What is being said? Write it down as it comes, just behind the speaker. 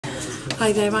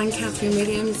Hi there, I'm Kathryn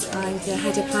Williams. I'm the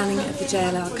Head of Planning at the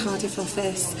JLR Cardiff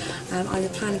office. I'm a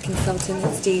planning consultant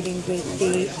that's dealing with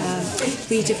the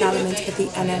redevelopment of the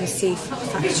NMC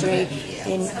factory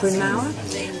in Brunmauer.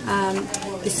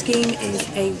 The scheme is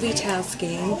a retail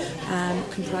scheme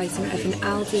comprising of an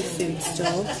Aldi food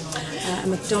store, a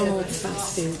McDonald's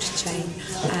fast food chain,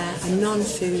 a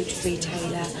non-food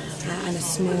retailer and a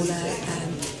smaller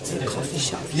coffee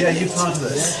shop. Yeah, you're part of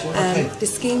this. The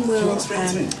scheme will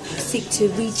seek to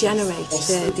regenerate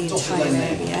the entire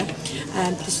area.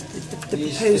 The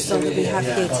proposal that we have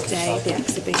here today, the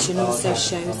exhibition, also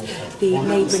shows the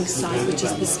neighbouring site, which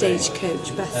is the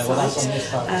Stagecoach bus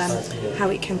site, how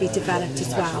it can be developed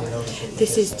as well.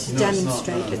 This is to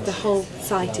demonstrate that the whole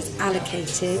site is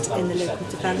allocated in the local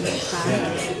development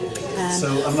plan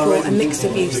for a mix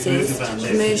of uses: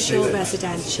 commercial,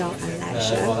 residential and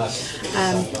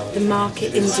leisure. The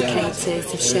market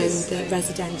indicators have shown that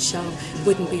residential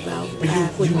wouldn't be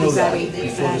very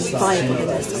viable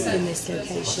in this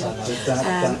location,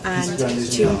 and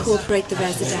to incorporate the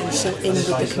residential in with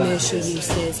the commercial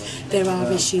uses, there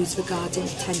are issues regarding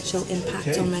potential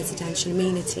impact on residential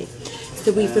amenity.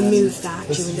 So we've removed that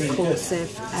during the course of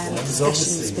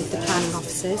discussions with the planning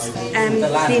officers.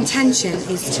 The intention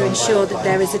is to ensure that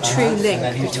there is a true link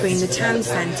between the town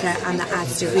centre and the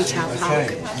Asda retail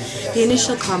park. The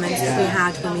initial comments that we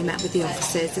had when we met with the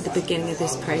officers at the beginning of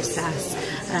this process,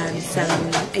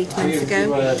 some 8 months ago,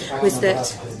 was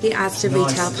that the Asda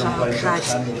retail park had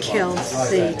killed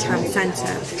the town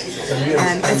centre.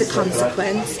 As a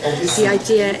consequence, the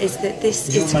idea is that this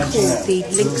is called the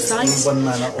link site,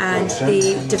 and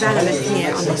the development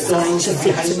here on this site should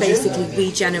seek to basically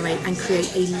regenerate and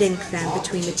create a link then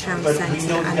between the town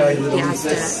centre and the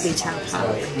Asda retail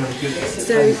park.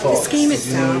 So the scheme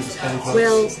itself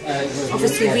will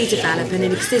obviously redevelop an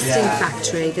existing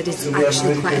factory that is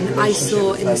actually quite an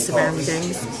eyesore in the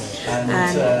surroundings.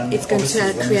 It's going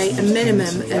to create a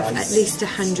minimum of at least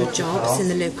 100 jobs in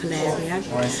the local area.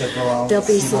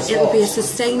 It will be a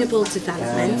sustainable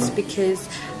development because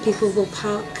people will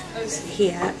park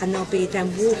here and they'll be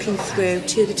then walking through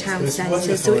to the town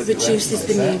centre, so it reduces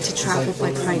the need to travel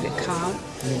by private car.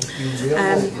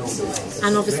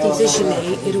 And obviously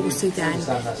visually it also then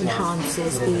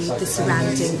enhances the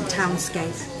surrounding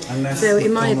townscape. So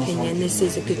in my opinion this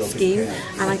is a good scheme,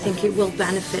 and I think it will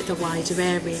benefit the wider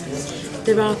area.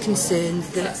 There are concerns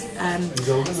that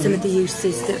some of the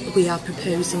uses that we are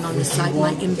proposing on the site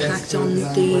might impact on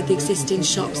the existing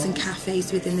shops and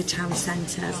cafes within the town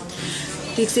centre.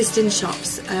 The existing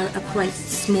shops are quite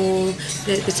small.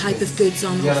 The type of goods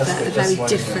on offer are very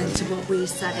different to what we're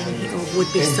selling or would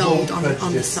be sold on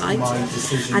the site,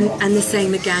 and the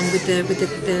same again with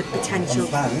the potential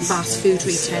fast food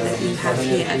retailer that you have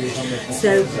here.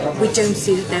 So we don't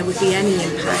see that there would be any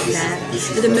impact there.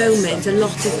 At the moment, a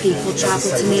lot of people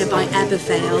travel to nearby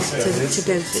Ebervale to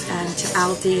go to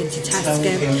Aldi and to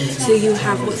Tesco. So you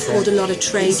have what's called a lot of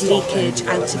trade leakage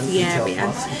out of the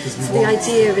area. So the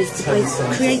idea is to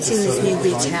by creating this new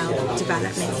retail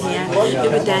development here,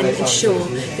 it would then ensure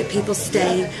that people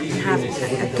stay and have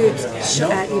a good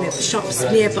shops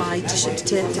nearby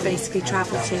to basically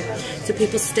travel to. So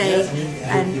people stay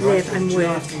and live and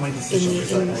work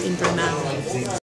in Brunmauer.